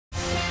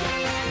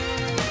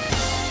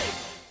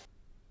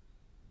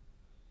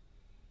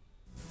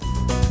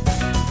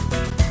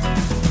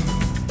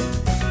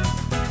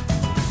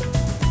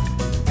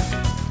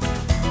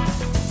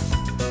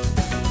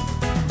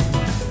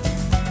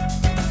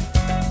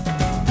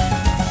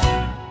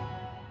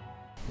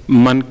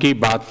मन की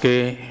बात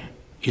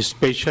के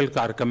स्पेशल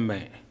कार्यक्रम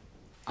में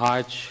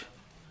आज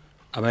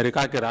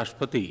अमेरिका के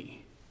राष्ट्रपति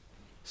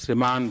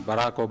श्रीमान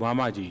बराक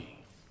ओबामा जी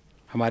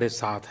हमारे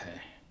साथ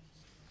हैं।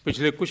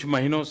 पिछले कुछ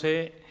महीनों से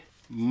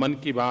मन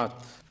की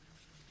बात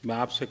मैं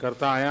आपसे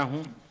करता आया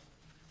हूं,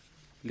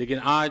 लेकिन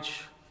आज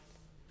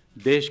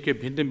देश के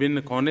भिन्न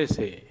भिन्न कोने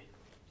से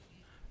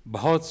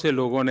बहुत से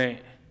लोगों ने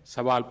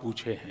सवाल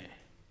पूछे हैं,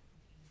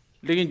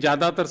 लेकिन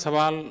ज़्यादातर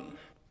सवाल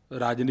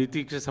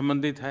राजनीति से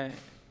संबंधित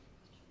है,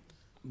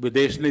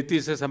 विदेश नीति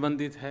से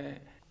संबंधित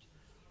है,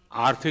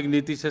 आर्थिक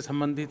नीति से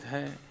संबंधित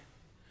है,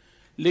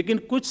 लेकिन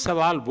कुछ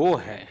सवाल वो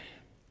हैं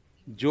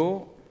जो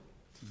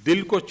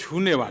दिल को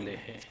छूने वाले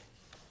हैं।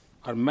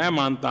 और मैं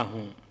मानता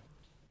हूं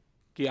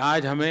कि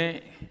आज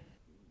हमें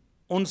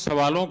उन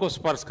सवालों को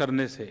स्पर्श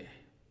करने से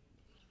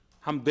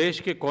हम देश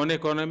के कोने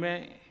कोने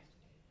में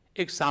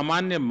एक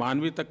सामान्य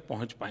मानवी तक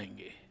पहुंच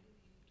पाएंगे।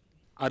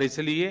 और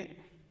इसलिए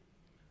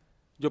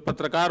जो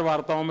पत्रकार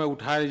वार्ताओं में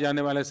उठाए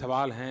जाने वाले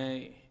सवाल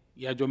हैं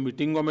या जो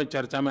मीटिंगों में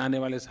चर्चा में आने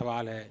वाले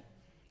सवाल हैं,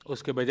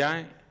 उसके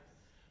बजाय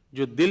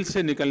जो दिल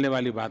से निकलने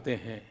वाली बातें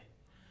हैं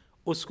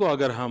उसको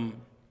अगर हम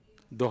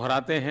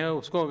दोहराते हैं,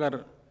 उसको अगर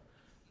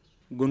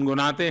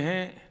गुनगुनाते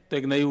हैं तो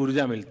एक नई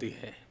ऊर्जा मिलती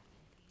है।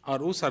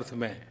 और उस अर्थ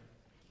में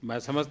मैं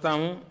समझता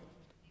हूं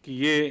कि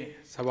ये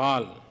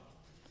सवाल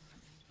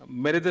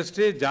मेरे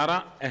दृष्टि से ज़्यादा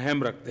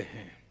अहम रखते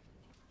हैं।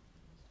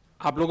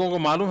 आप लोगों को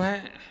मालूम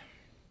है,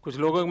 कुछ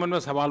लोगों के मन में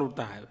सवाल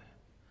उठता है,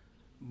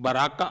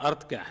 बराक का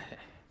अर्थ क्या है?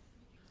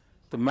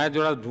 तो मैं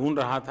जरा ढूंढ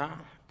रहा था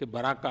कि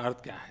बराक का अर्थ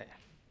क्या है।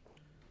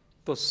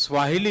 तो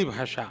स्वाहिली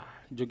भाषा,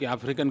 जो कि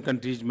अफ्रीकन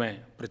कंट्रीज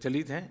में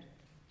प्रचलित है,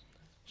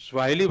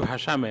 स्वाहिली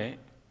भाषा में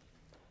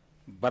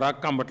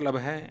बराक का मतलब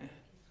है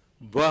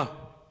वह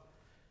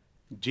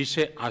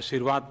जिसे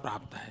आशीर्वाद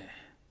प्राप्त है,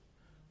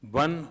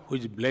 वन हु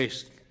इज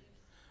ब्लेस्ड।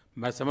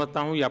 मैं समझता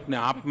हूँ ये अपने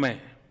आप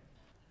में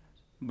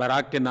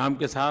बराक के नाम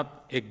के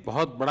साथ एक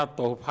बहुत बड़ा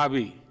तोहफा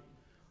भी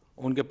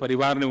उनके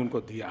परिवार ने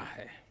उनको दिया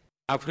है।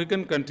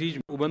 अफ्रीकन कंट्रीज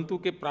उबंतु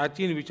के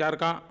प्राचीन विचार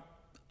का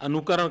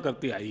अनुकरण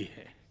करती आई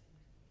है।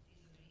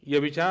 यह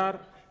विचार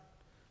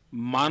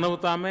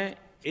मानवता में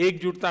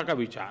एकजुटता का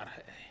विचार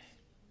है।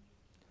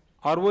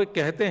 और वो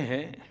कहते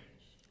हैं,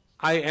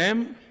 I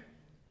am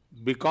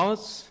because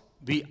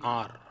we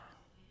are.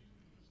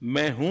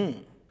 मैं हूं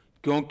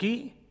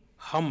क्योंकि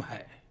हम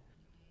हैं।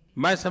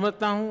 मैं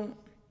समझता हूं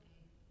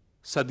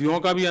सदियों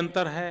का भी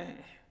अंतर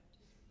है,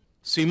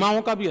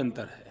 सीमाओं का भी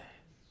अंतर है,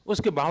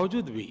 उसके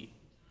बावजूद भी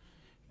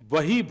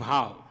वही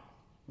भाव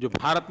जो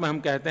भारत में हम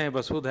कहते हैं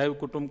वसुधैव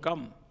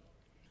कुटुंबकम,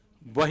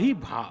 वही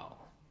भाव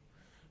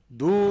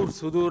दूर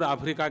सुदूर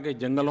अफ्रीका के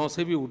जंगलों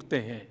से भी उठते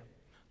हैं।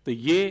 तो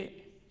ये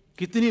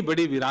कितनी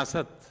बड़ी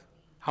विरासत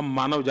हम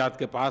मानव जात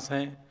के पास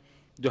हैं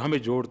जो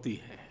हमें जोड़ती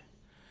है।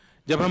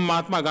 जब हम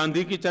महात्मा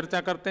गांधी की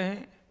चर्चा करते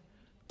हैं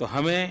तो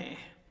हमें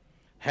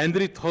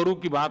हेनरी थोरू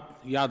की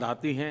बात याद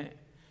आती है,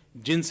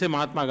 जिनसे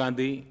महात्मा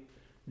गांधी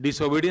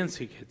डिसोबीडियंस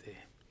सीखे थे।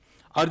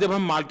 और जब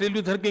हम मार्टिन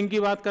लूथर किंग की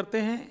बात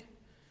करते हैं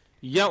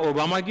या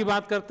ओबामा की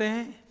बात करते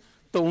हैं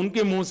तो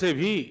उनके मुंह से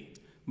भी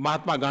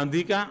महात्मा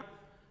गांधी का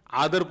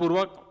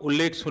आदरपूर्वक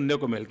उल्लेख सुनने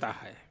को मिलता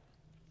है।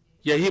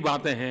 यही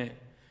बातें हैं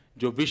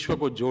जो विश्व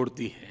को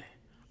जोड़ती हैं।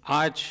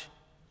 आज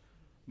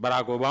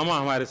बराक ओबामा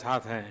हमारे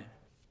साथ हैं।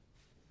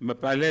 मैं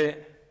पहले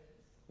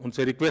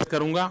उनसे रिक्वेस्ट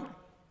करूंगा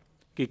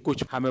कि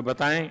कुछ हमें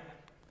बताएं।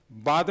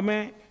 बाद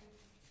में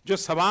जो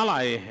सवाल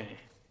आए हैं,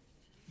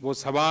 वो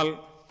सवाल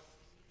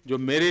जो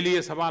मेरे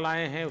लिए सवाल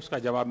आए हैं उसका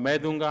जवाब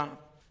मैं दूंगा।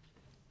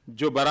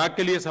 जो बराक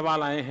के लिए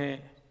सवाल आए हैं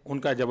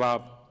उनका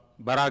जवाब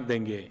बराक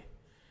देंगे।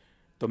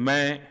 तो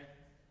मैं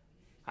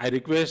I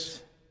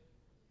request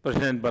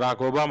president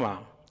Barack Obama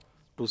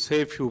to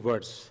say a few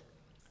words.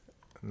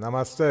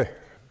 Namaste.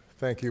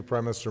 Thank you,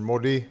 Prime Minister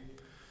Modi,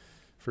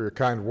 for your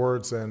kind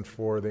words and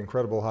for the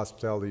incredible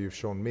hospitality you've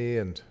shown me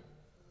and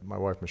my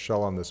wife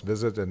Michelle on this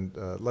visit. And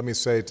let me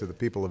say to the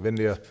people of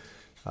India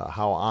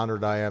how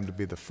honored I am to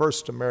be the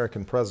first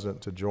American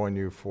president to join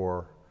you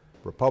for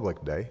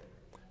Republic Day.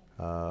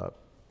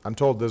 I'm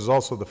told this is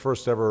also the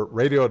first ever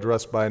radio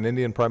address by an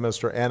Indian Prime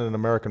Minister and an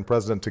American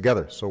President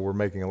together, so we're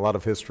making a lot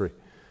of history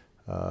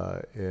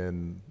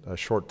in a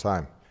short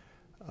time.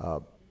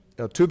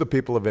 To the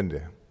people of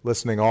India,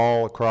 listening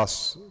all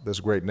across this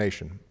great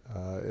nation,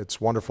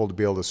 it's wonderful to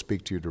be able to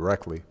speak to you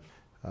directly.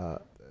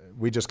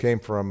 We just came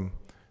from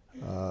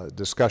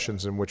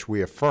discussions in which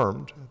we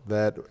affirmed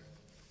that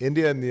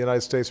India and the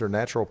United States are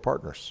natural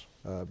partners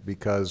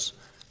because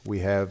we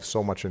have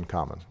so much in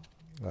common.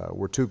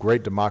 We're two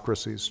great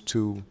democracies,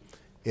 two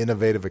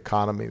innovative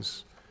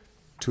economies,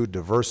 two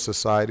diverse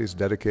societies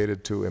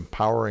dedicated to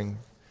empowering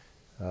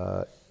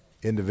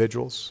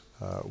individuals.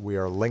 We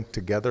are linked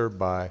together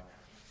by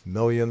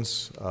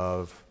millions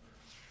of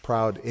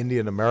proud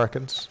Indian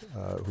Americans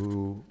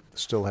who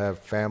still have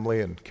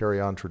family and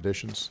carry on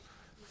traditions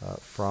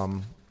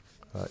from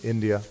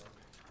India.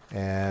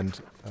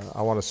 And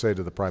I want to say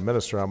to the Prime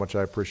Minister how much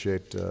I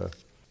appreciate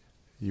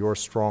your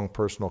strong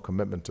personal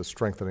commitment to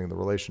strengthening the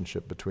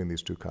relationship between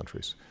these two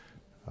countries.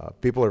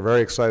 People are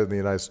very excited in the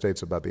United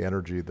States about the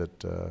energy that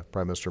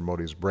Prime Minister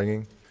Modi is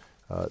bringing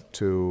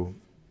to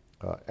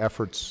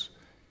efforts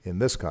in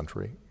this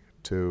country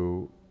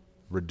to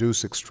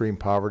reduce extreme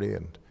poverty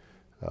and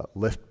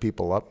lift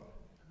people up,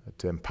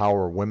 to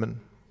empower women,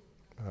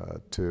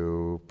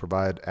 to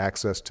provide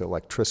access to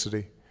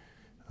electricity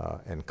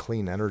and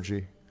clean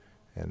energy,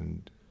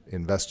 and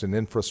invest in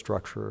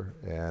infrastructure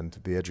and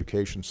the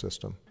education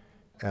system.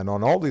 And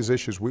on all these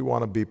issues, we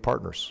want to be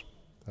partners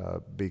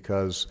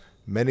because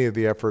many of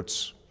the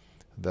efforts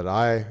that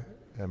I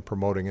am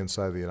promoting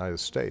inside the United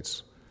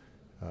States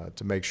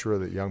to make sure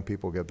that young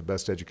people get the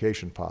best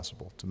education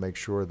possible, to make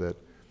sure that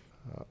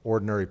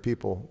ordinary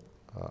people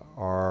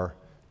are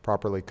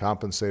properly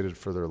compensated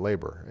for their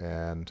labor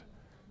and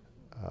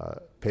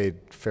paid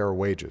fair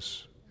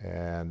wages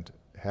and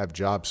have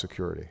job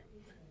security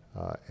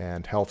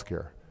and health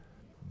care.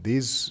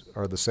 These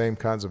are the same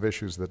kinds of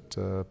issues that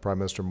Prime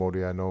Minister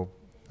Modi, I know,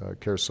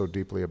 cares so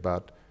deeply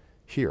about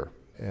here.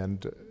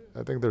 And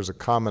I think there's a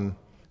common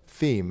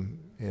theme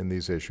in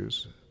these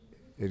issues.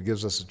 It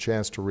gives us a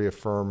chance to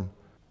reaffirm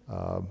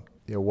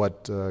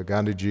what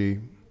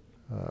Gandhiji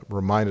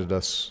reminded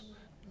us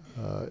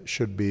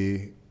should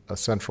be a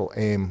central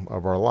aim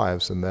of our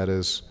lives, and that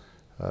is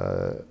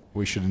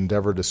we should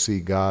endeavor to see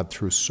God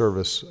through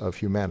service of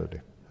humanity,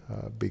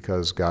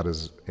 because God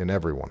is in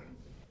everyone.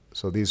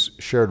 So these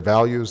shared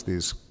values,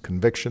 these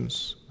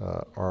convictions,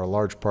 are a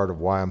large part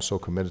of why I'm so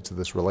committed to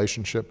this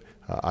relationship.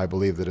 I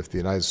believe that if the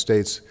United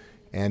States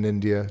and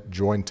India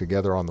join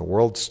together on the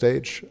world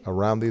stage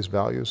around these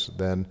values,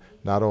 then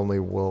not only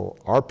will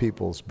our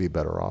peoples be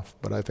better off,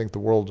 but I think the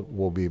world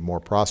will be more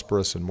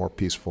prosperous and more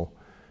peaceful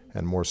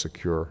and more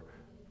secure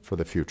for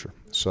the future.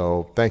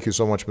 So thank you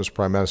so much, Mr.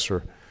 Prime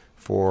Minister,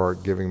 for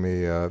giving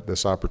me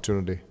this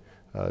opportunity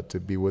to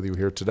be with you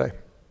here today.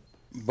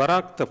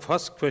 Barak, the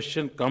first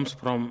question comes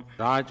from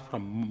Raj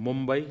from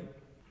Mumbai.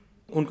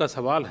 उनका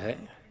सवाल है,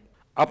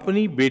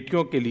 अपनी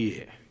बेटियों के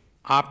लिए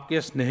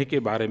आपके स्नेह के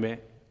बारे में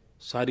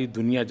सारी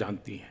दुनिया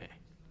जानती है।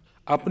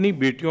 अपनी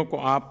बेटियों को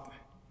आप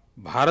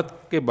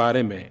भारत के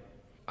बारे में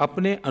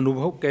अपने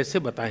अनुभव कैसे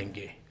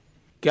बताएंगे?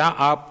 क्या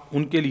आप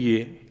उनके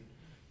लिए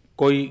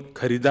कोई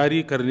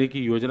खरीदारी करने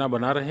की योजना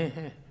बना रहे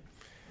हैं?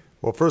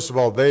 Well, first of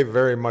all, they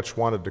very much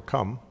wanted to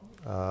come.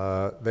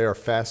 They are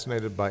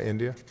fascinated by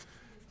India.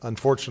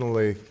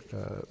 Unfortunately,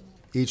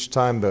 each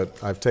time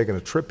that I've taken a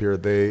trip here,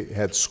 they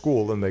had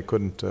school and they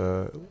couldn't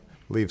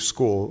leave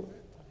school.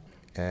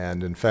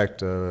 And in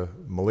fact,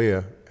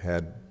 Malia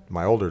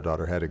my older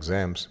daughter had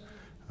exams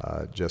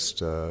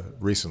just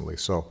recently.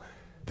 So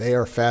they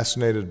are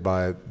fascinated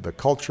by the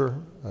culture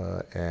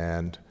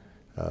and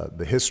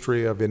the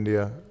history of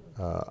India,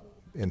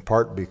 in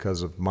part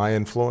because of my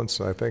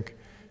influence, I think.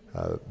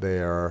 They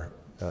are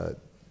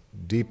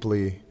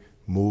deeply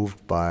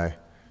moved by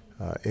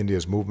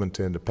India's movement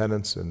to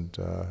independence and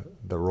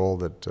the role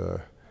that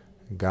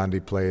Gandhi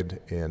played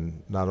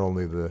in not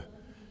only the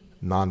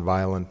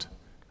nonviolent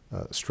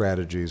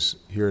strategies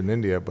here in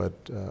India,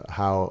 but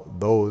how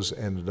those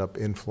ended up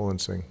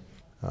influencing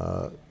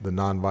the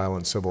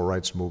nonviolent civil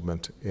rights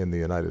movement in the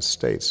United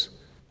States.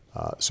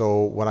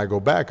 So when I go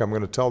back, I'm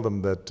going to tell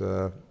them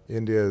that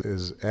India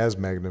is as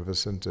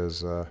magnificent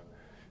as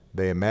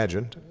they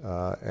imagined,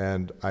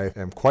 and I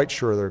am quite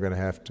sure they're going to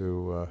have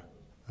to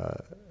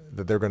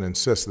that they're going to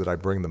insist that I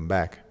bring them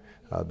back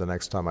the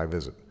next time I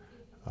visit.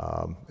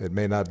 It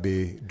may not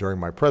be during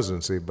my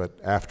presidency, but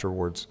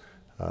afterwards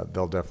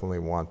they'll definitely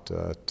want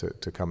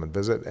to come and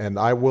visit. And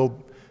I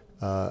will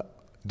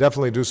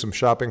definitely do some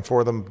shopping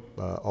for them,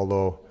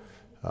 although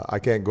I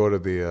can't go to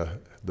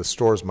the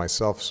stores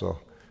myself, so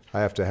I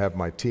have to have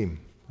my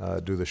team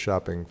do the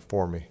shopping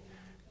for me.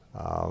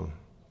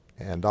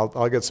 And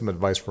I'll get some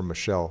advice from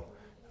Michelle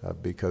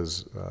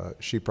because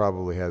she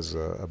probably has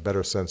a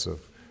better sense of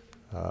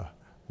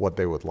what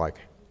they would like.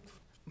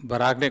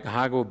 Barack ने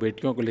कहा कि वो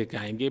बेटियों को लेकर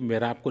आएंगे।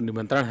 मेरा आपको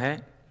निमंत्रण है,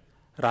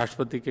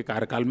 राष्ट्रपति के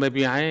कार्यकाल में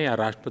भी आएँ या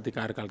राष्ट्रपति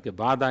कार्यकाल के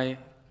बाद आएँ,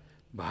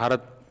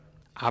 भारत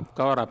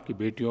आपका और आपकी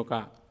बेटियों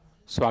का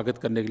स्वागत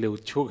करने के लिए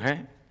उत्सुक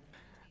हैं।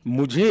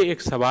 मुझे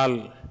एक सवाल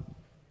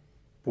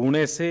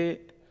पुणे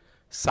से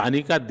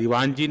सानिका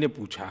दीवान जी ने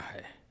पूछा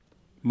है,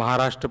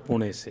 महाराष्ट्र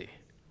पुणे से।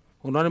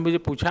 उन्होंने मुझे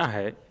पूछा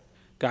है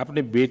कि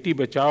आपने बेटी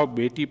बचाओ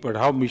बेटी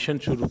पढ़ाओ मिशन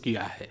शुरू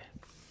किया है,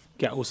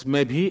 क्या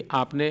उसमें भी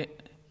आपने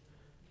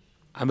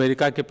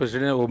अमेरिका के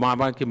प्रेसिडेंट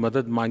ओबामा की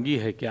मदद मांगी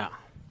है क्या?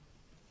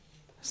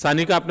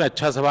 सानिका, आपने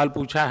अच्छा सवाल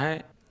पूछा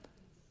है।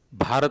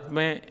 भारत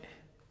में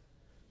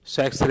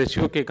सेक्स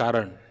रेशियो के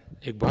कारण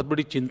एक बहुत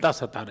बड़ी चिंता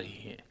सता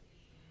रही है।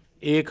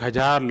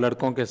 1000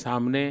 लड़कों के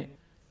सामने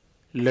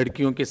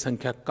लड़कियों की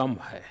संख्या कम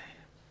है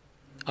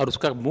और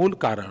उसका मूल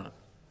कारण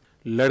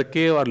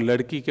लड़के और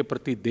लड़की के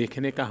प्रति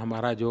देखने का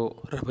हमारा जो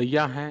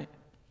रवैया है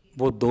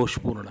वो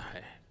दोषपूर्ण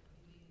है।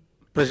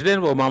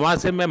 प्रेसिडेंट ओबामा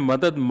से मैं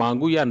मदद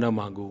मांगूं या न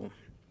मांगूं,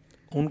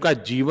 उनका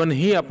जीवन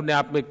ही अपने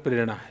आप में एक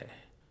प्रेरणा है।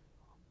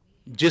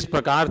 जिस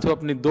प्रकार से वो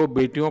अपनी 2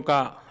 बेटियों का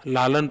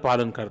लालन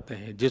पालन करते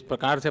हैं, जिस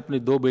प्रकार से अपनी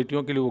 2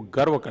 बेटियों के लिए वो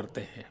गर्व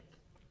करते हैं,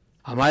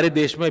 हमारे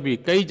देश में भी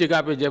कई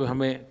जगह पे जब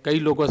हमें कई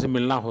लोगों से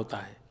मिलना होता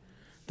है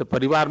तो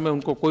परिवार में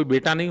उनको कोई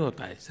बेटा नहीं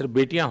होता है, सिर्फ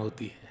बेटियां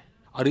होती हैं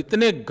और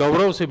इतने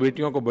गौरव से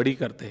बेटियों को बड़ी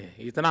करते हैं,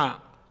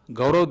 इतना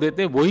गौरव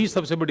देते हैं, वही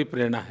सबसे बड़ी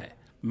प्रेरणा है।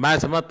 मैं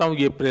समझता हूँ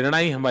ये प्रेरणा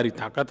ही हमारी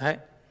ताकत है।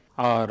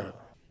 और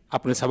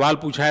आपने सवाल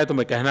पूछा है तो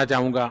मैं कहना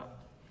चाहूँगा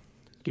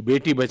कि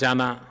बेटी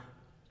बचाना,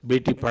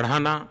 बेटी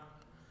पढ़ाना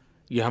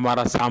ये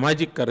हमारा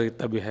सामाजिक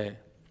कर्तव्य है,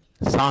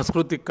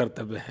 सांस्कृतिक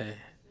कर्तव्य है,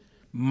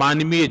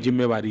 मानवीय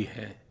जिम्मेवारी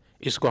है,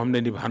 इसको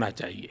हमने निभाना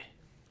चाहिए।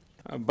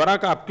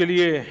 बराक, आपके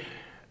लिए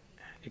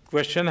एक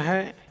क्वेश्चन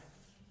है।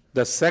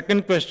 The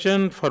second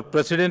question for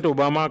president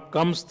Obama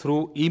comes through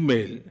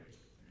email.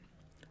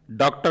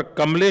 Doctor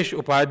Kamlesh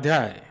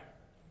Upadhyay,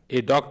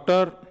 A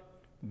doctor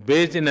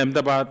based in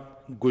Ahmedabad,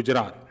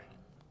 Gujarat.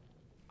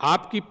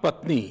 आपकी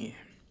पत्नी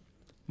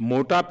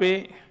मोटापे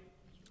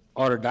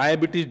और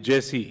डायबिटीज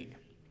जैसी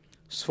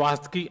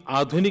स्वास्थ्य की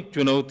आधुनिक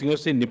चुनौतियों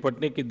से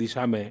निपटने की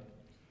दिशा में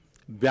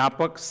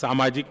व्यापक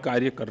सामाजिक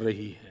कार्य कर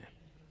रही है।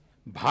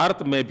 भारत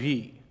में भी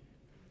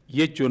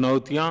ये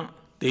चुनौतियां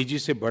तेजी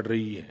से बढ़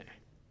रही हैं।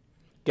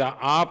 क्या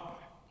आप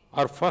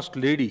और फर्स्ट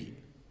लेडी,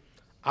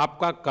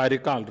 आपका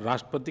कार्यकाल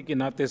राष्ट्रपति के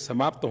नाते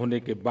समाप्त होने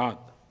के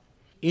बाद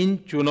इन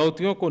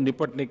चुनौतियों को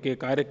निपटने के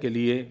कार्य के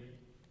लिए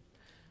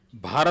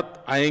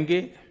भारत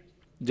आएंगे,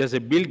 जैसे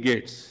बिल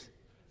गेट्स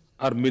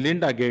और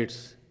मिलिंडा गेट्स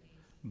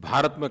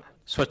भारत में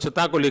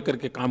स्वच्छता को लेकर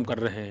के काम कर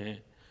रहे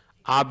हैं,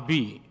 आप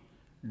भी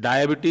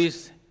डायबिटीज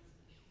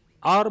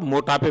और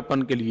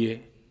मोटापेपन के लिए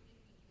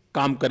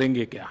काम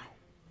करेंगे क्या?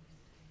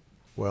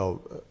 Well,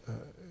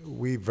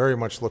 we very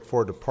much look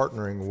forward to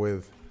partnering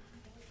with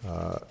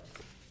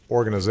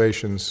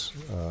organizations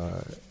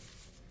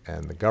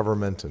and the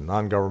government and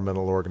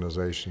non-governmental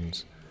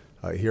organizations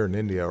here in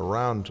India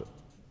around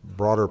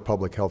broader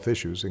public health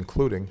issues,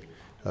 including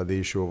the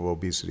issue of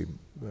obesity.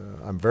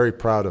 I'm very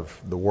proud of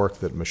the work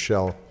that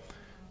Michelle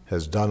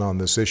has done on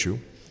this issue.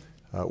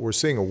 We're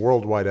seeing a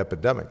worldwide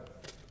epidemic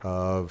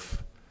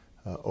of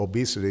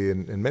obesity,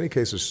 in many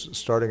cases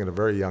starting at a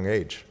very young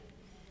age.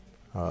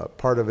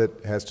 Part of it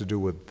has to do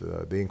with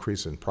the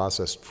increase in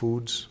processed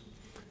foods,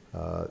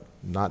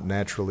 not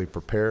naturally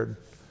prepared.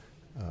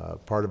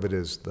 Part of it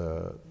is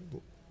the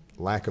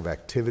lack of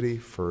activity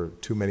for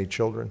too many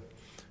children.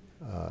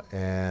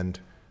 And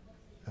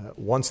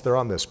once they're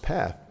on this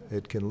path,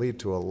 it can lead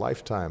to a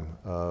lifetime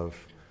of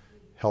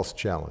health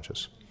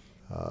challenges.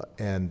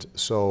 And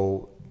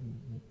so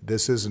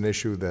this is an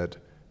issue that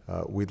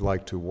we'd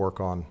like to work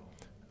on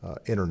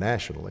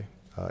internationally,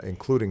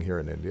 including here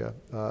in India.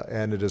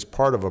 And it is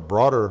part of a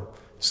broader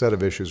set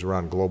of issues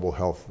around global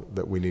health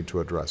that we need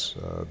to address.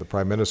 The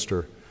Prime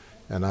Minister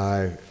and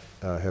I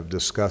have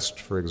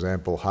discussed, for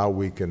example, how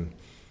we can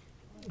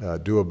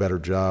do a better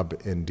job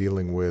in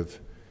dealing with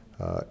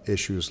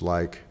issues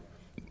like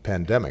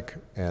pandemic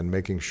and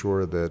making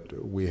sure that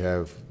we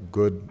have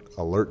good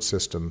alert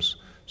systems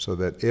so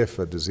that if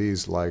a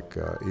disease like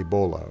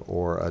Ebola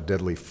or a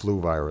deadly flu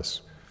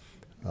virus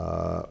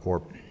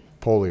or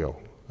polio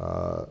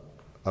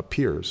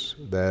appears,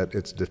 that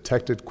it's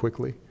detected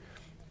quickly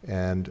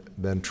and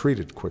then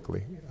treated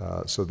quickly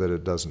so that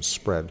it doesn't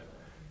spread.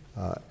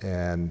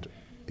 And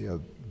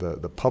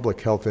the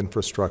public health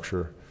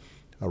infrastructure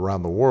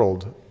around the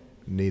world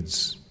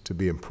needs to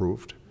be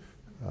improved.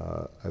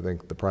 I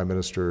think the Prime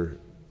Minister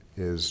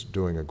is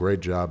doing a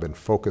great job in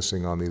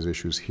focusing on these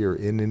issues here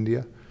in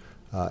India.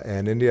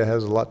 And India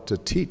has a lot to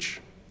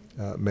teach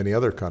many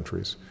other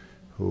countries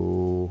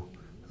who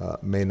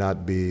may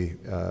not be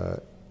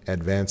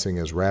advancing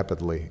as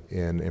rapidly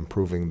in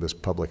improving this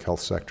public health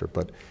sector.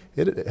 But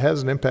it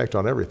has an impact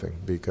on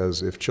everything,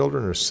 because if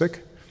children are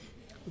sick,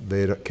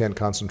 they can't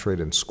concentrate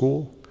in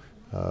school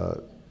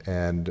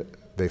and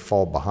they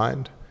fall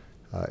behind.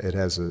 It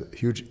has a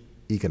huge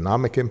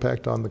economic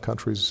impact on the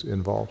countries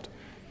involved.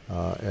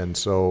 And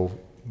so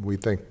we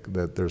think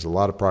that there's a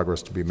lot of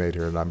progress to be made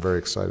here, and I'm very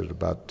excited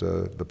about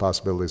the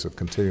possibilities of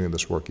continuing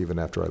this work even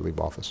after I leave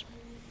office.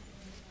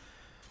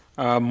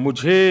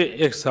 मुझे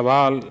एक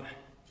सवाल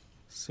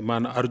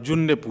श्रीमान अर्जुन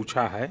ने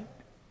पूछा है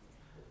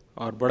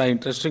और बड़ा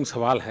interesting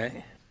सवाल है।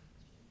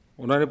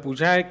 उन्होंने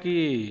पूछा है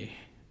कि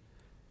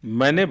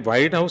मैंने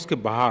व्हाइट हाउस के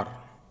बाहर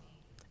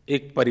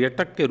एक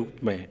पर्यटक के रूप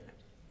में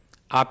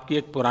आपकी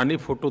एक पुरानी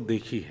फ़ोटो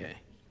देखी है,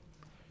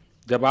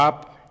 जब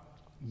आप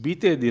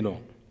बीते दिनों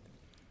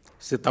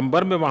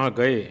सितंबर में वहाँ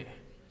गए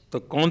तो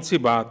कौन सी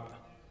बात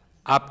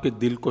आपके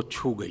दिल को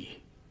छू गई?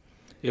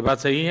 ये बात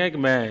सही है कि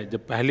मैं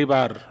जब पहली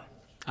बार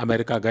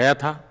अमेरिका गया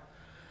था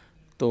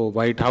तो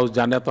व्हाइट हाउस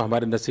जाना तो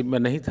हमारे नसीब में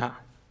नहीं था।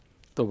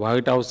 तो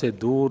व्हाइट हाउस से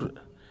दूर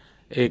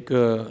एक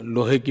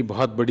लोहे की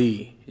बहुत बड़ी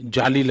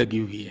जाली लगी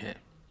हुई है,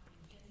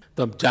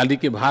 तो अब जाली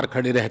के बाहर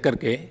खड़े रह कर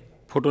के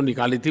फ़ोटो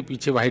निकाली थी,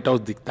 पीछे व्हाइट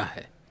हाउस दिखता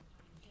है।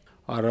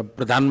 और अब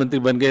प्रधानमंत्री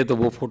बन गए तो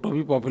वो फ़ोटो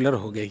भी पॉपुलर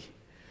हो गई।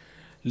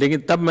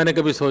 लेकिन तब मैंने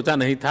कभी सोचा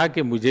नहीं था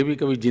कि मुझे भी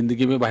कभी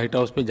ज़िंदगी में व्हाइट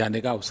हाउस में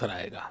जाने का अवसर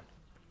आएगा।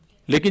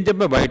 लेकिन जब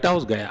मैं व्हाइट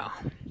हाउस गया,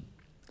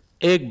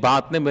 एक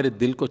बात ने मेरे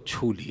दिल को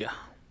छू लिया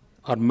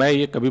और मैं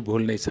ये कभी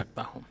भूल नहीं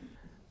सकता हूँ।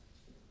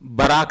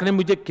 बराक ने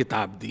मुझे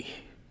किताब दी।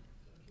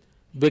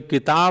 वे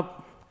किताब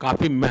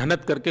काफ़ी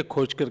मेहनत करके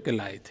खोज करके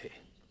लाए थे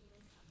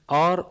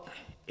और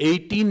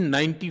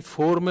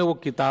 1894 में वो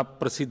किताब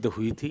प्रसिद्ध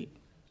हुई थी।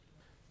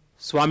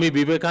 स्वामी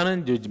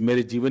विवेकानंद, जो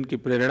मेरे जीवन की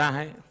प्रेरणा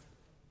है,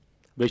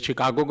 वे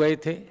शिकागो गए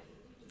थे,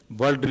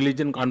 वर्ल्ड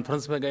रिलीजन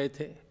कॉन्फ्रेंस में गए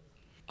थे,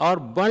 और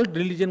वर्ल्ड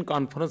रिलीजन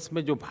कॉन्फ्रेंस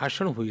में जो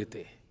भाषण हुए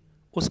थे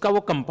उसका वो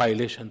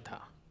कंपाइलेशन था।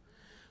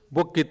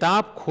 वो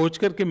किताब खोज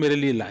करके मेरे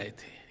लिए लाए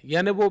थे,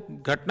 यानी वो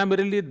घटना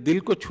मेरे लिए दिल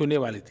को छूने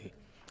वाली थी।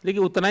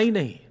 लेकिन उतना ही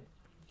नहीं,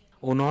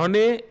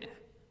 उन्होंने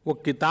वो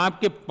किताब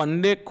के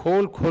पन्ने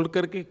खोल खोल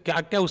करके क्या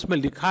क्या उसमें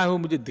लिखा है वो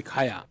मुझे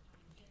दिखाया।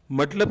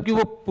 मतलब कि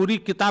वो पूरी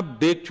किताब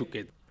देख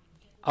चुके थे,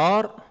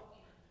 और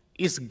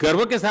इस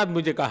गर्व के साथ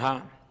मुझे कहा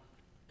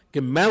कि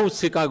मैं उस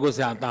शिकागो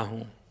से आता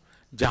हूं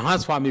जहां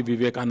स्वामी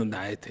विवेकानंद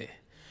आए थे।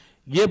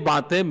 ये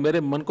बातें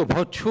मेरे मन को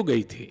बहुत छू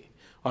गई थी,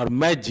 और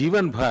मैं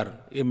जीवन भर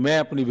ये मैं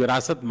अपनी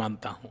विरासत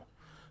मानता हूं।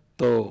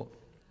 तो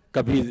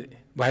कभी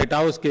व्हाइट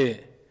हाउस के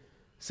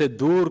से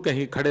दूर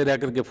कहीं खड़े रह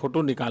करके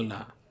फोटो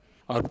निकालना,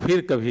 और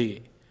फिर कभी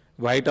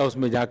व्हाइट हाउस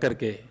में जाकर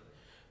के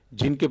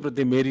जिनके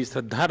प्रति मेरी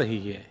श्रद्धा रही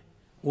है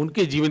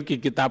उनके जीवन की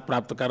किताब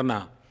प्राप्त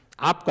करना,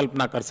 आप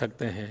कल्पना कर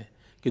सकते हैं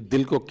कि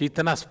दिल को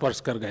कितना स्पर्श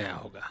कर गया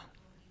होगा।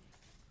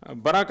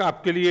 बराक,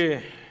 आपके लिए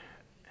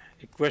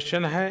एक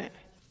क्वेश्चन है।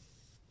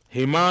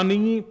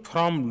 Himani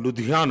from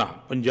Ludhiana,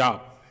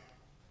 Punjab.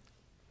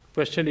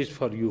 Question is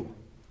for you.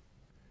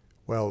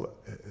 Well,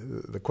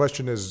 the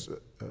question is,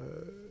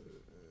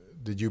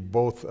 did you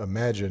both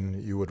imagine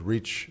you would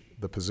reach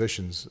the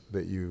positions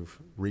that you've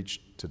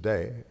reached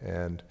today?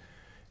 And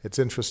it's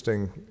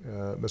interesting,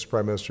 Mr.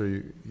 Prime Minister,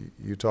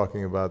 you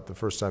talking about the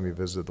first time you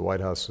visited the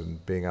White House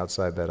and being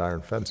outside that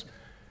iron fence.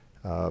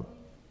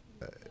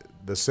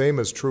 The same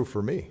is true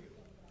for me.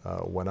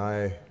 When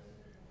I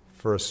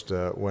first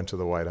went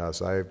to the White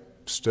House, I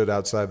stood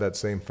outside that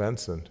same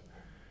fence and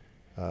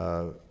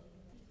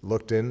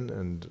looked in,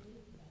 and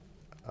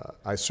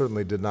I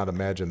certainly did not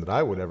imagine that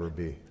I would ever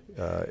be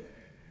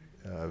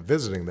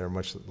visiting there,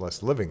 much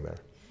less living there.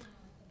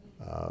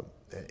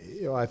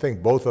 I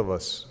think both of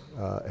us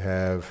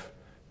have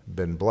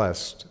been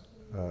blessed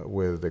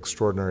with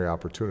extraordinary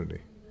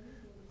opportunity,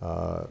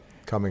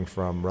 coming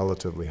from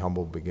relatively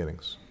humble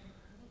beginnings.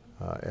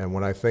 And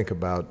when I think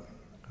about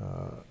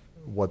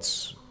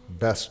what's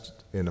best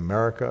in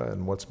America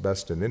and what's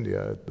best in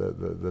India,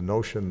 the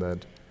notion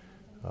that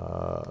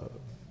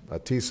a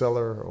tea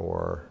seller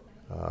or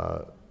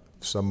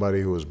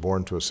somebody who was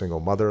born to a single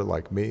mother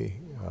like me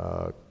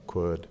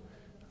could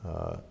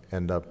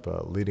end up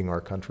leading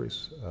our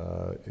countries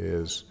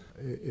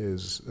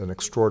is an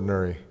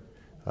extraordinary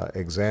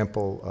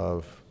example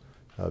of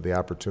the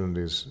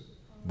opportunities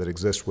that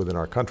exist within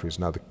our countries.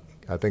 Now,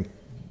 I think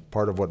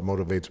part of what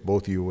motivates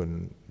both you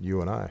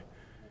and I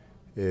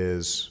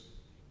is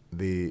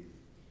the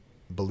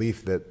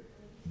belief that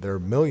there are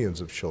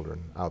millions of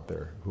children out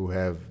there who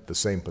have the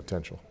same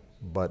potential,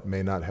 but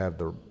may not have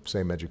the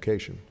same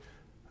education,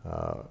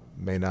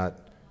 may not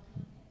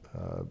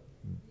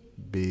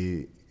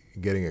be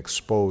getting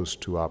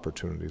exposed to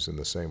opportunities in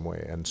the same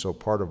way. And so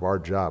part of our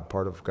job,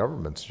 part of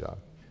government's job,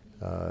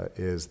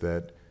 is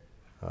that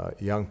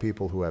young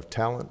people who have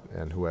talent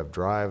and who have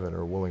drive and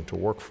are willing to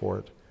work for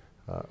it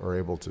are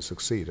able to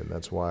succeed. And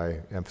that's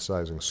why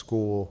emphasizing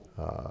school,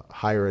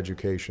 higher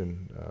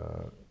education,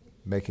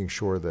 making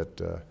sure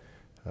that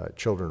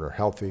children are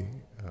healthy,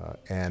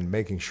 and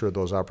making sure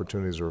those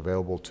opportunities are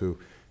available to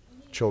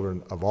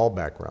children of all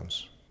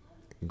backgrounds,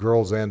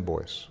 girls and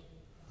boys,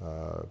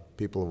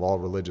 people of all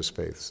religious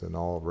faiths and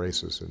all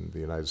races in the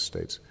United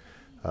States,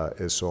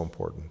 is so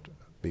important,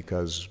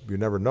 because you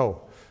never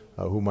know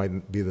who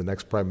might be the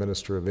next Prime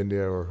Minister of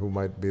India or who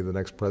might be the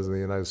next President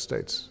of the United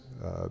States.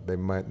 They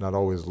might not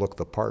always look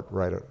the part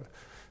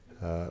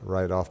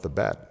right off the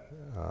bat,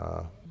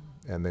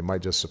 and they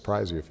might just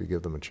surprise you if you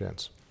give them a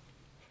chance.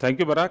 Thank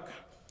you Barack.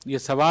 ये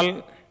सवाल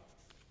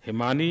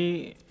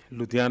हिमानी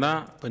लुधियाना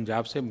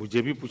पंजाब से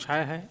मुझे भी पूछा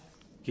है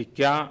कि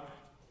क्या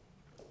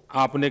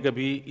आपने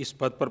कभी इस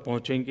पद पर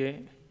पहुंचेंगे,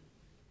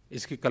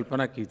 इसकी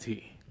कल्पना की थी?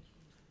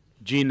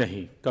 जी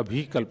नहीं,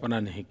 कभी कल्पना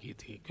नहीं की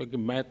थी, क्योंकि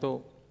मैं तो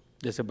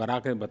जैसे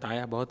बराक ने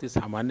बताया बहुत ही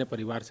सामान्य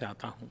परिवार से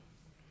आता हूं।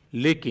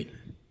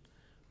 लेकिन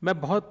मैं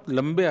बहुत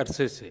लंबे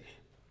अरसे से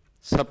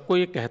सबको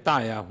ये कहता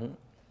आया हूं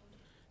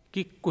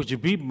कि कुछ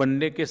भी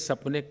बनने के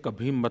सपने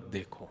कभी मत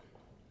देखो।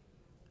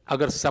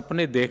 अगर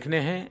सपने देखने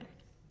हैं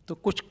तो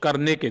कुछ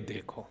करने के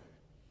देखो।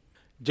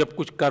 जब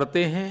कुछ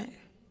करते हैं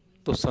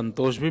तो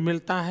संतोष भी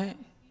मिलता है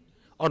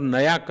और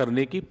नया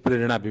करने की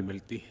प्रेरणा भी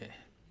मिलती है।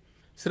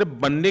 सिर्फ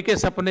बनने के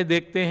सपने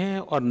देखते हैं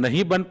और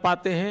नहीं बन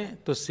पाते हैं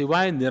तो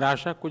सिवाय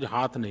निराशा कुछ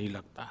हाथ नहीं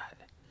लगता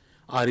है।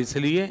 और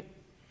इसलिए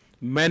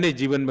मैंने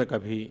जीवन में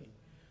कभी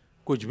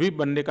कुछ भी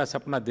बनने का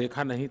सपना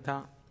देखा नहीं था।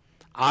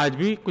 आज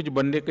भी कुछ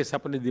बनने के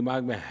सपने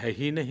दिमाग में है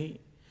ही नहीं,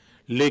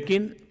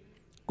 लेकिन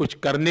कुछ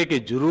करने के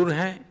जरूर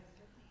हैं।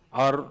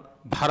 और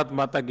भारत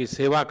माता की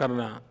सेवा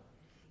करना,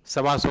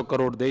 125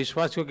 करोड़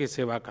देशवासियों की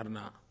सेवा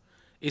करना,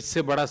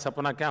 इससे बड़ा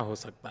सपना क्या हो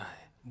सकता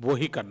है? वो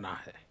ही करना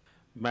है।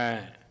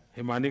 मैं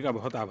हिमानी का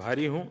बहुत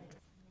आभारी हूं।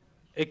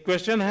 एक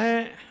क्वेश्चन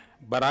है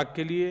बराक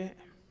के लिए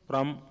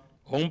from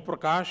Om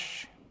Prakash.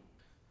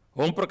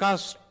 Om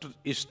Prakash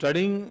is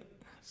studying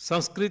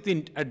Sanskrit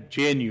at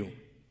JNU.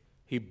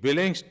 He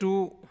belongs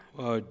to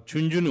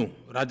Jhunjhunu,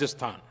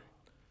 Rajasthan.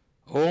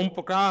 Om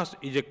Prakash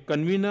is a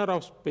convener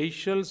of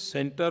Special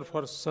Center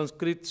for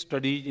Sanskrit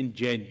Studies in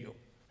JNU.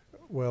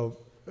 Well,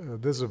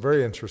 this is a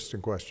very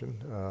interesting question.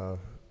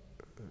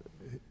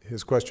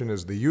 His question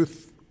is, the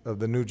youth of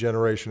the new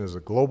generation is a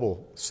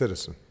global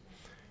citizen.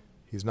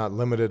 He's not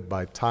limited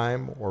by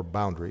time or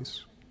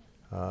boundaries.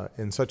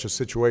 In such a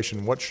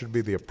situation, what should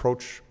be the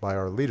approach by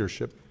our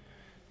leadership,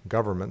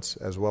 governments,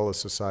 as well as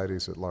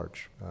societies at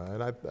large?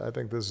 And I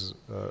think this is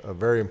a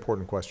very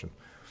important question.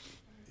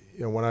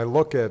 You know, when I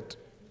look at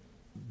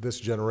this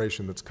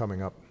generation that's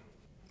coming up,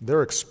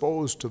 they're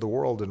exposed to the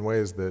world in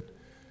ways that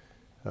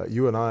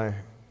you and I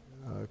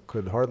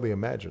could hardly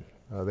imagine.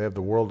 They have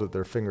the world at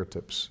their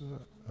fingertips,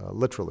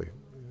 literally.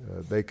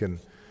 They can,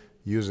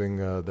 using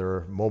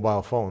their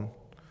mobile phone,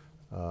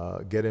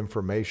 get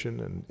information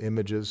and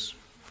images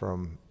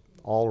from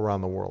all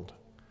around the world.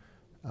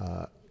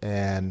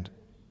 And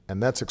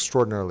that's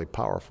extraordinarily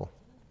powerful.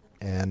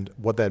 And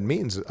what that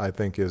means, I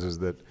think, is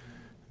that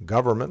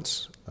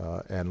governments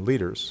and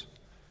leaders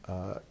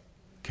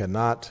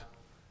cannot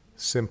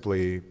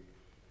simply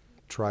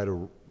try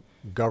to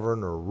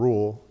govern or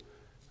rule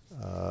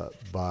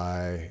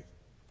by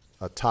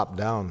a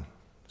top-down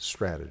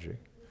strategy,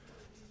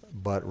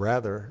 but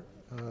rather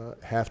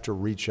have to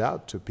reach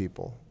out to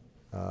people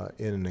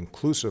in an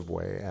inclusive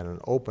way and an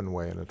open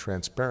way and a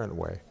transparent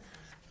way,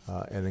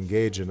 and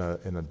engage in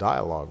a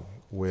dialogue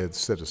with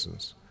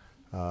citizens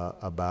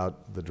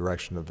about the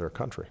direction of their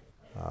country.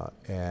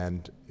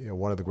 And you know,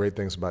 one of the great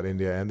things about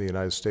India and the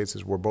United States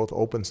is we're both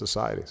open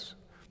societies,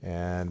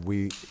 and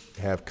we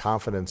have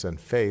confidence and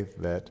faith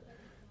that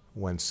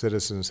when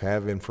citizens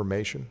have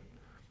information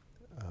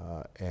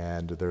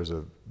and there's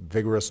a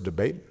vigorous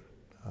debate,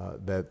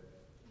 that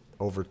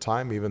over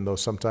time, even though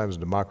sometimes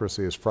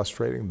democracy is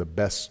frustrating, the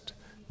best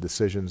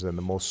decisions and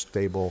the most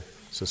stable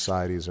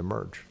societies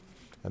emerge,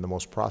 and the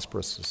most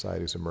prosperous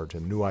societies emerge,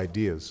 and new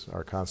ideas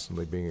are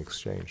constantly being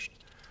exchanged.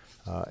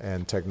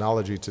 And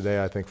technology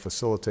today, I think,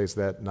 facilitates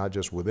that not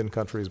just within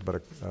countries,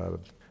 but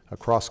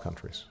across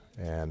countries.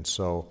 And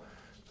so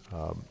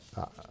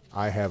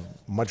I have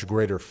much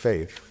greater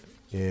faith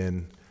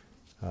in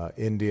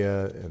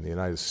India and the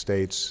United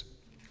States,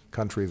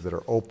 countries that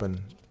are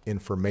open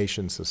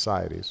information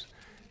societies,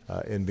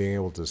 in being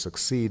able to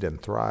succeed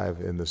and thrive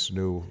in this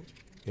new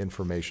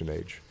information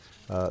age,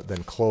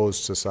 than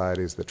closed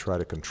societies that try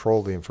to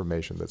control the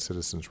information that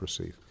citizens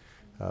receive.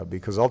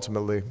 Because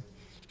ultimately,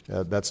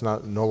 that's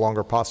no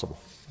longer possible.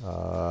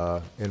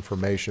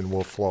 Information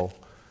will flow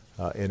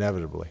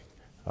inevitably,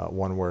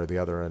 one way or the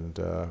other, and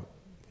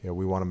you know,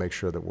 we want to make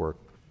sure that we're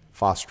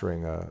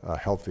fostering a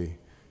healthy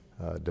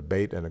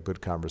debate and a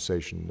good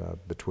conversation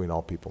between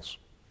all peoples.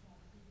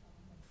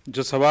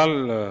 जो सवाल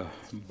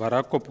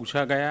Barack को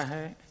पूछा गया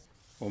है,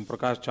 ओम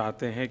प्रकाश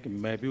चाहते हैं कि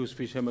मैं भी उस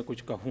विषय में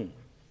कुछ कहूं।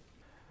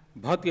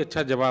 बहुत ही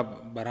अच्छा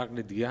जवाब बराक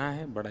ने दिया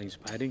है, बड़ा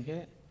इंस्पायरिंग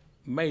है।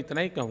 मैं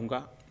इतना ही कहूँगा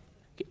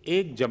कि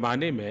एक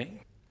ज़माने में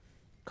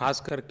खास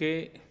करके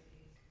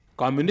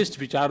कम्युनिस्ट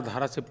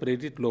विचारधारा से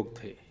प्रेरित लोग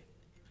थे,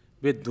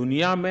 वे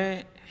दुनिया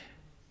में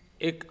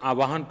एक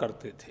आह्वान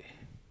करते थे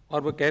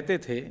और वो कहते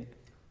थे,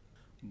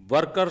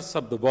 workers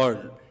of the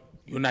world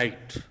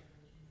unite,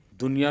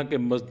 दुनिया के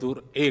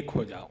मजदूर एक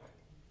हो जाओ।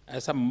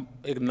 ऐसा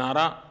एक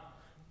नारा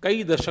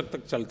कई दशक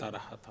तक चलता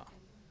रहा था।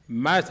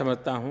 मैं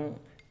समझता हूँ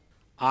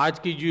आज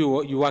की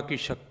जो युवा की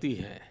शक्ति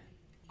है,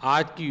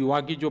 आज की युवा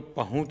की जो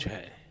पहुँच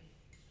है,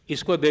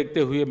 इसको देखते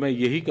हुए मैं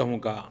यही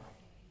कहूँगा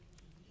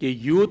कि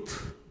यूथ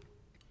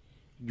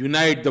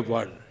यूनाइट द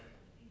वर्ल्ड,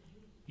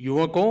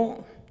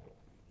 युवकों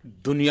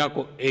दुनिया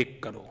को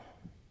एक करो।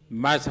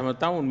 मैं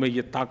समझता हूँ उनमें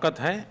ये ताकत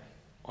है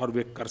और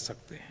वे कर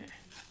सकते हैं।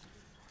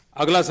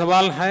 अगला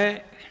सवाल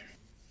है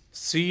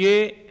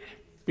सीए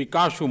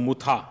पिकाशु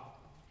मुथा,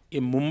 ये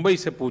मुंबई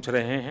से पूछ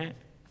रहे हैं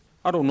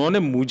और उन्होंने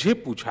मुझे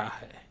पूछा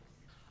है,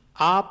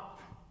 आप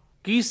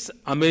किस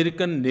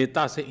अमेरिकन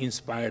नेता से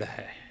इंस्पायर्ड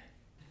है?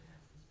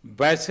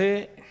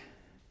 वैसे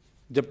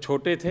जब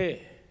छोटे थे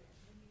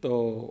तो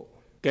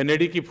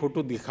कैनेडी की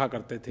फोटो दिखा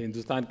करते थे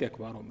हिंदुस्तान के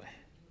अखबारों में,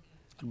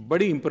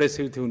 बड़ी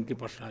इंप्रेसिव थी उनकी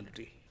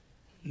पर्सनालिटी।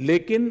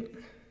 लेकिन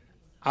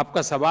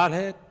आपका सवाल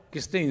है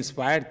किसने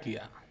इंस्पायर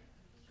किया?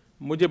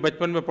 मुझे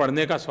बचपन में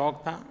पढ़ने का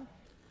शौक था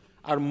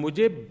और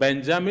मुझे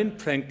बेंजामिन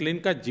फ्रैंकलिन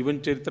का जीवन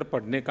चरित्र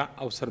पढ़ने का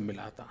अवसर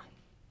मिला था।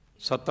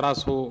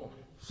 1700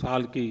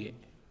 साल की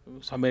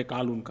समय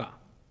काल उनका,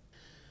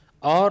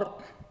 और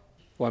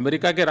वो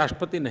अमेरिका के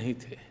राष्ट्रपति नहीं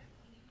थे,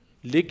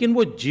 लेकिन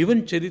वो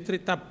जीवन चरित्र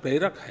इतना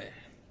प्रेरक है।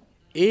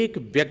 एक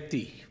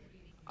व्यक्ति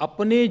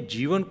अपने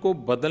जीवन को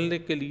बदलने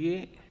के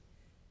लिए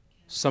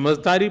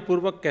समझदारी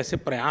पूर्वक कैसे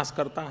प्रयास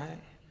करता है,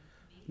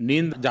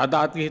 नींद ज़्यादा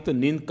आती है तो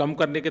नींद कम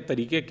करने के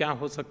तरीके क्या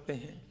हो सकते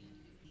हैं,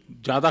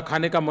 ज़्यादा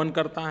खाने का मन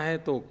करता है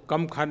तो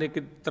कम खाने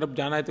की तरफ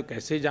जाना है तो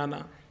कैसे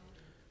जाना,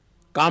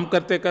 काम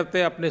करते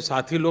करते अपने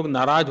साथी लोग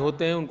नाराज़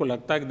होते हैं, उनको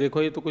लगता है कि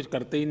देखो ये तो कुछ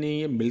करते ही नहीं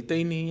है, मिलते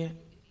ही नहीं है,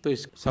 तो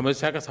इस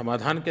समस्या का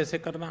समाधान कैसे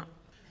करना।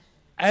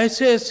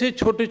 ऐसे ऐसे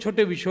छोटे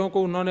छोटे विषयों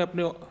को उन्होंने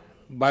अपने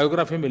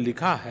बायोग्राफी में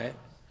लिखा है,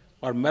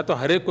 और मैं तो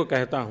हर एक को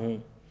कहता हूँ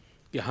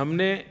कि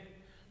हमने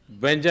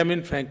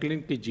बेंजामिन फ्रैंकलिन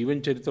के जीवन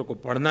चरित्र को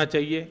पढ़ना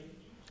चाहिए।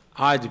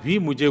 आज भी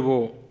मुझे वो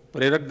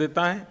प्रेरक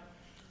देता है।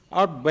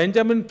 और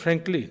बेंजामिन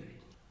फ्रैंकलिन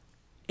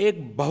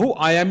एक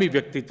बहुआयामी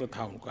व्यक्तित्व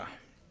था उनका।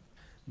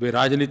 वे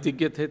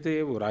राजनीतिज्ञ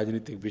थे, वो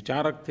राजनीतिक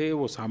विचारक थे,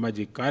 वो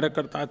सामाजिक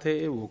कार्यकर्ता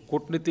थे, वो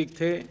कूटनीतिक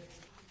थे,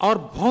 और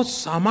बहुत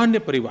सामान्य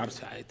परिवार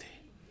से आए थे।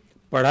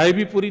 पढ़ाई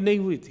भी पूरी नहीं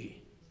हुई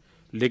थी,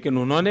 लेकिन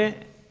उन्होंने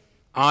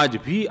आज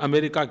भी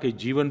अमेरिका के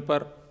जीवन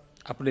पर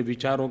अपने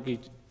विचारों की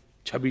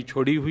छवि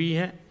छोड़ी हुई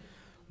है।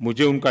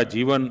 मुझे उनका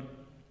जीवन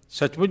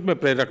सचमुच में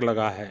प्रेरक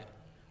लगा है,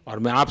 और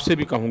मैं आपसे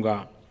भी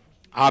कहूँगा,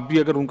 आप भी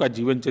अगर उनका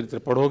जीवन चरित्र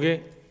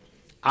पढ़ोगे,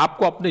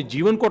 आपको अपने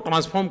जीवन को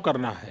ट्रांसफॉर्म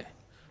करना है,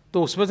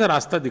 तो उसमें से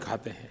रास्ता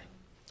दिखाते हैं,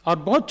 और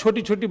बहुत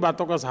छोटी छोटी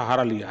बातों का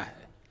सहारा लिया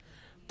है।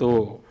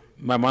 तो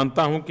मैं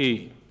मानता हूँ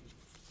कि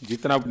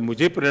जितना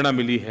मुझे प्रेरणा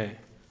मिली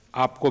है,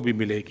 आपको भी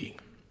मिलेगी।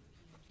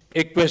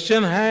 एक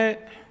क्वेश्चन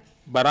है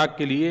बराक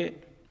के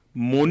लिए,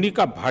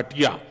 मोनिका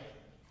भाटिया।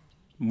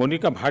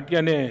 मोनिका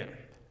भाटिया ने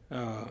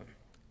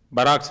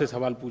बराक से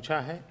सवाल पूछा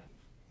है।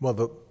 Well,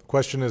 the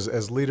question is,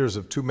 as leaders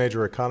of two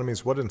major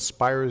economies, what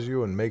inspires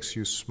you and makes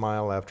you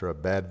smile after a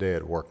bad day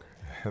at work?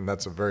 And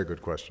that's a very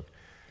good question.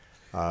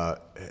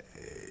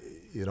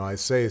 I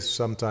say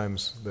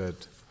sometimes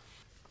that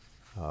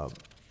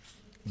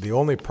the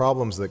only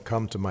problems that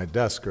come to my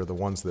desk are the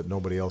ones that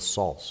nobody else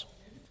solves.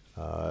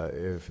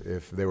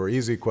 If they were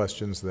easy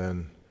questions,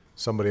 then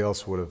somebody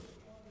else would have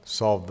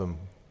solved them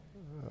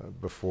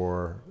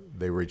before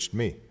they reached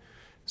me.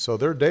 So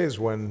there are days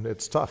when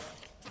it's tough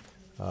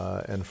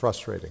and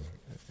frustrating,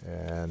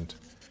 and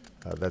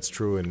that's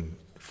true in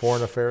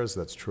foreign affairs,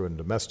 that's true in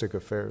domestic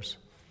affairs.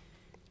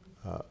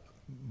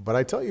 But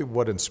I tell you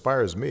what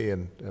inspires me,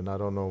 and I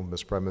don't know,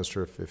 Ms. Prime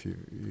Minister, if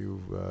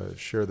you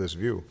share this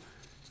view.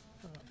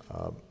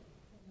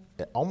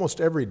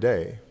 Almost every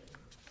day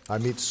I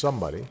meet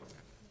somebody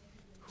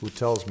who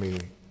tells me,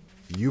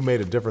 you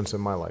made a difference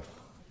in my life.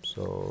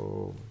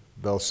 So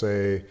they'll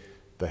say,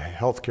 the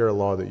health care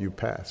law that you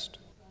passed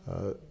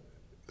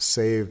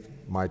saved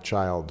my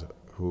child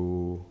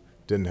who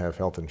didn't have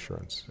health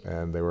insurance,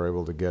 and they were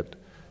able to get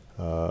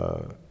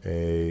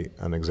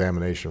an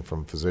examination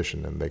from a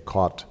physician, and they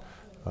caught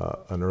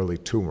an early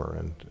tumor,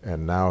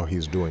 and now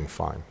he's doing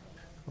fine.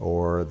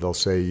 Or they'll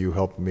say, you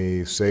helped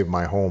me save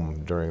my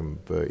home during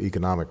the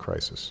economic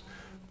crisis.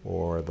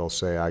 Or they'll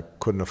say, I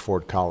couldn't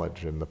afford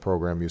college, and the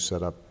program you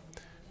set up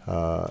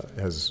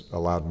has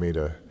allowed me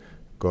to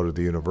go to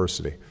the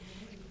university.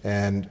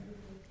 And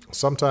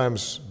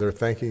sometimes they're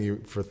thanking you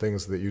for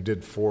things that you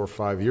did 4 or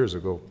 5 years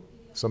ago.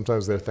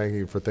 Sometimes they're thanking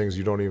you for things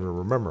you don't even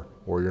remember,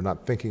 or you're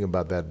not thinking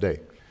about that day.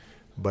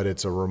 But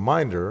it's a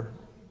reminder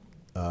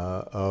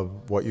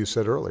of what you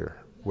said earlier,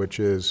 which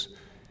is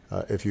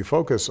if you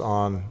focus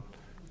on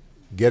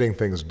getting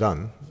things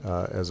done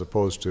as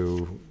opposed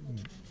to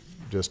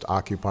just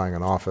occupying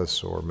an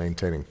office or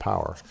maintaining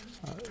power,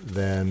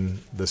 then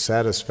the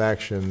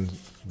satisfaction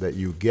that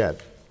you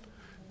get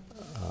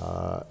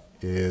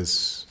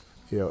is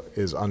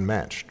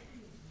unmatched.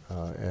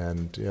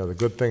 And the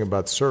good thing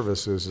about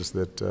service is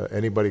that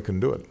anybody can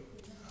do it.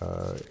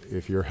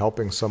 If you're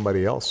helping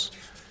somebody else,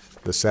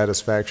 the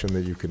satisfaction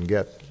that you can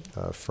get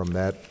from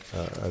that,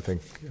 I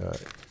think,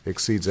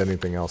 exceeds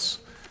anything else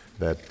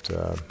that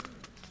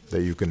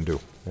you can do.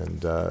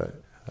 And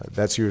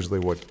that's usually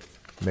what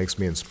makes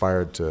me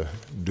inspired to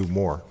do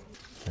more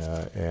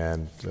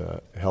and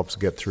helps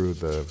get through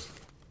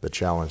the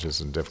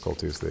challenges and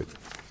difficulties that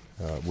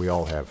we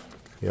all have.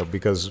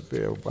 Because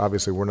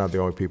obviously we're not the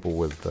only people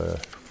with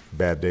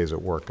bad days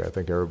at work. I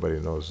think everybody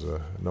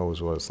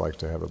knows what it's like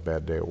to have a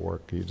bad day at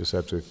work. You just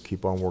have to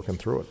keep on working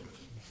through it.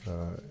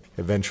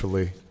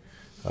 Eventually,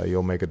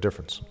 you'll make a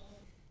difference.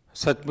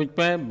 सचमुच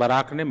में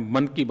Barack ने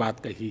मन की बात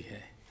कही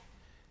है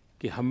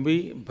कि हम भी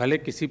भले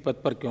किसी पद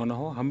पर क्यों ना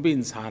हो, हम भी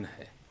इंसान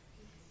हैं।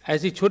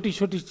 ऐसी छोटी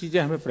छोटी चीज़ें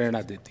हमें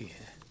प्रेरणा देती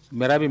हैं।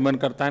 मेरा भी मन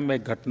करता है मैं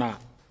एक घटना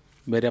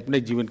मेरे अपने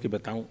जीवन की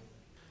बताऊं।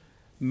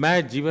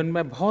 मैं जीवन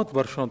में बहुत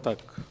वर्षों तक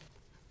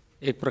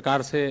एक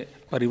प्रकार से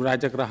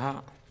परिव्राजक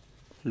रहा।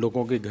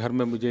 लोगों के घर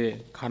में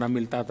मुझे खाना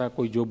मिलता था,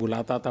 कोई जो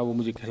बुलाता था वो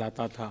मुझे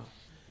खिलाता था।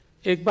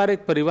 एक बार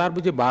एक परिवार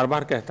मुझे बार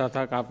बार कहता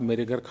था कि आप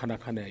मेरे घर खाना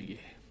खाने आइए,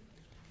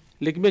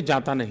 लेकिन मैं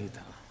जाता नहीं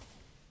था।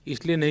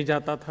 इसलिए नहीं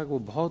जाता था कि वो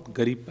बहुत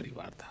गरीब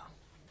परिवार था,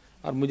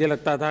 और मुझे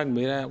लगता था कि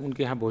मेरा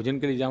उनके यहाँ भोजन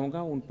के लिए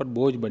जाऊँगा, उन पर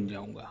बोझ बन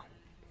जाऊँगा।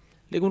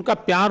 लेकिन उनका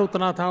प्यार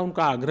उतना था,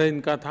 उनका आग्रह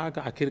इनका था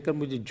कि आखिरकार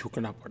मुझे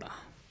झुकना पड़ा।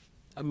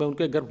 अब मैं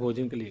उनके घर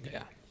भोजन के लिए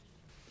गया।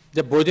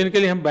 जब भोजन के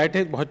लिए हम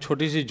बैठे, बहुत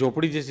छोटी सी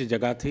झोपड़ी जैसी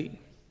जगह थी,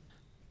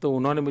 तो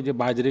उन्होंने मुझे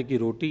बाजरे की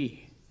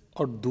रोटी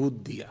और दूध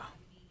दिया।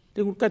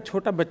 लेकिन उनका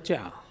छोटा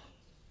बच्चा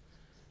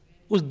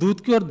उस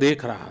दूध की ओर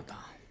देख रहा था।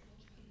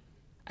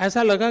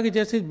 ऐसा लगा कि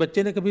जैसे इस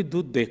बच्चे ने कभी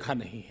दूध देखा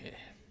नहीं है।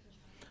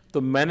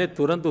 तो मैंने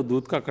तुरंत वो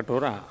दूध का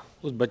कटोरा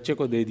उस बच्चे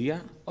को दे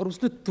दिया, और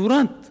उसने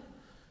तुरंत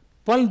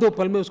पल दो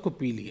पल में उसको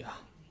पी लिया।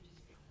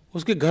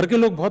 उसके घर के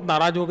लोग बहुत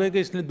नाराज हो गए कि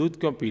इसने दूध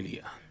क्यों पी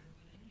लिया।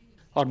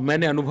 और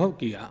मैंने अनुभव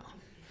किया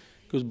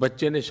कि उस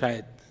बच्चे ने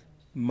शायद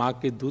माँ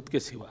के दूध के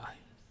सिवाय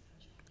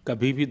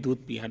कभी भी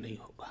दूध पिया नहीं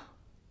होगा।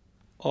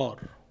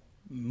 और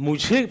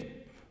मुझे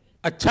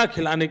अच्छा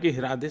खिलाने के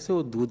इरादे से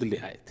वो दूध ले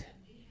आए थे।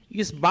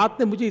 इस बात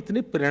ने मुझे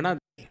इतनी प्रेरणा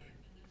दी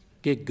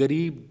कि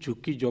गरीब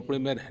झुग्गी झोपड़ी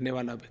में रहने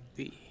वाला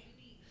व्यक्ति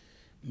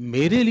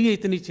मेरे लिए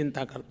इतनी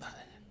चिंता करता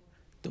है,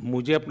 तो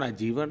मुझे अपना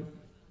जीवन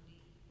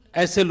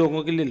ऐसे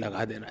लोगों के लिए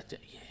लगा देना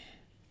चाहिए।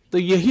 तो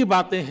यही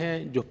बातें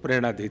हैं जो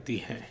प्रेरणा देती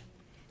हैं।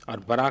 और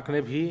बराक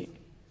ने भी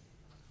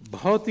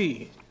बहुत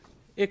ही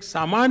एक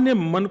सामान्य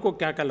मन को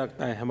क्या क्या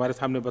लगता है हमारे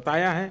सामने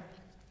बताया है।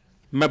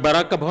 मैं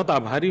बराक का बहुत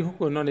आभारी हूं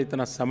कि उन्होंने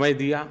इतना समय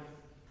दिया।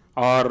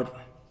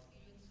 और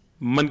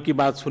मन की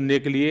बात सुनने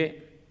के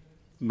लिए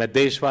मैं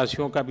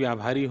देशवासियों का भी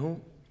आभारी हूं।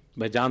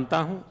 मैं जानता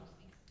हूं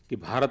कि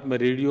भारत में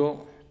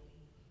रेडियो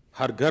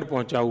हर घर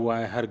पहुंचा हुआ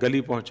है, हर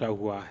गली पहुंचा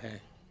हुआ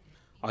है।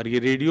 और ये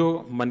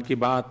रेडियो मन की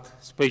बात,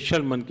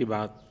 स्पेशल मन की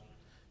बात,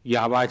 ये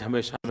आवाज़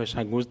हमेशा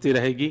हमेशा गूंजती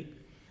रहेगी।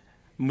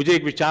 मुझे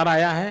एक विचार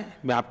आया है,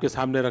 मैं आपके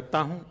सामने रखता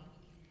हूँ।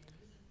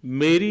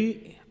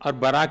 मेरी और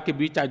बराक के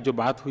बीच आज जो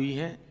बात हुई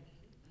है,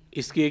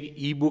 इसकी एक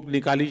ई बुक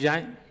निकाली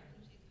जाए।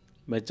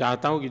 मैं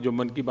चाहता हूँ कि जो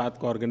मन की बात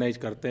को ऑर्गेनाइज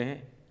करते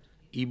हैं,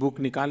 ई बुक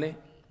निकालें।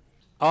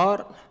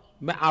 और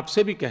मैं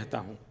आपसे भी कहता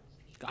हूँ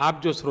कि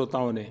आप जो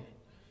श्रोताओं ने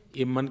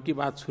ये मन की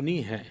बात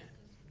सुनी है,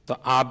 तो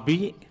आप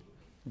भी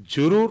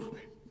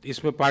जरूर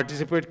इसमें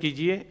पार्टिसिपेट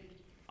कीजिए।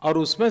 और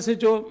उसमें से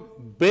जो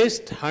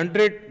बेस्ट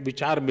 100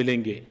 विचार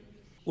मिलेंगे,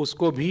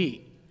 उसको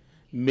भी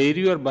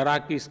मेरी और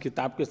बराक की इस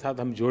किताब के साथ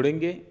हम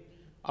जोड़ेंगे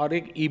और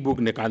एक ई बुक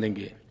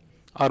निकालेंगे।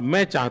 और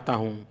मैं चाहता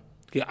हूँ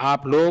कि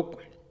आप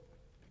लोग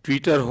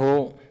ट्विटर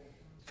हो,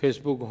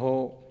 फेसबुक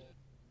हो,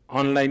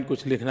 ऑनलाइन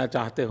कुछ लिखना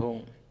चाहते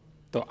हो,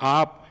 तो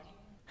आप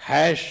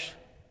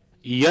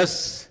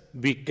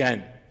 #YesWeCan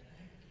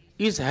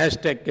इस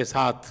हैशटैग के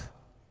साथ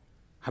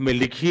हमें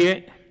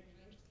लिखिए।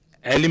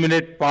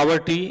 Eliminate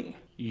poverty,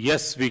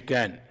 yes we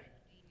can.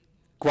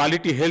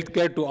 Quality health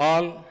care to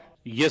all,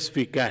 yes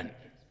we can.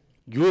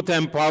 Youth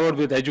empowered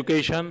with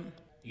education,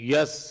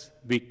 yes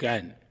we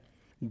can.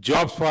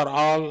 Jobs for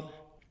all,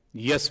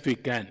 yes we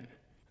can.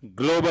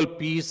 Global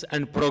piece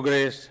and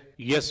progress,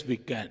 yes we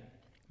can.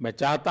 मैं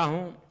चाहता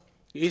हूं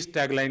कि इस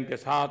tagline के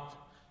साथ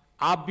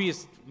आप भी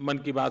इस मन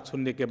की बात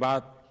सुनने के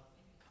बाद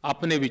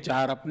अपने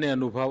विचार, अपने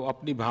अनुभव,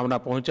 अपनी भावना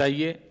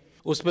पहुंचाइए।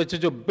 उसमें से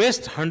जो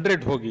बेस्ट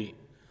 100 होगी,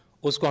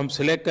 उसको हम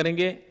सिलेक्ट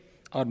करेंगे।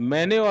 और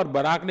मैंने और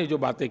बराक ने जो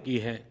बातें की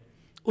हैं,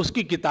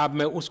 उसकी किताब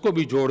में उसको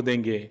भी जोड़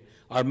देंगे।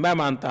 और मैं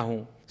मानता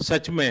हूं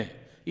सच में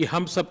ये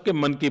हम सबके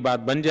मन की बात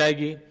बन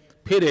जाएगी।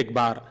 फिर एक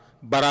बार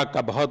बराक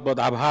का बहुत बहुत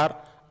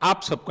आभार,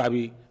 आप सबका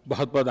भी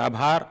बहुत बहुत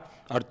आभार।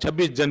 और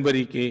 26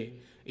 जनवरी के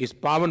इस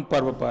पावन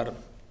पर्व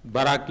पर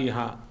बराक के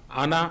यहाँ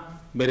आना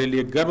मेरे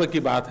लिए गर्व की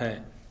बात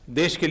है,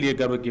 देश के लिए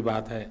गर्व की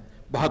बात है।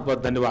 बहुत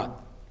बहुत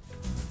धन्यवाद।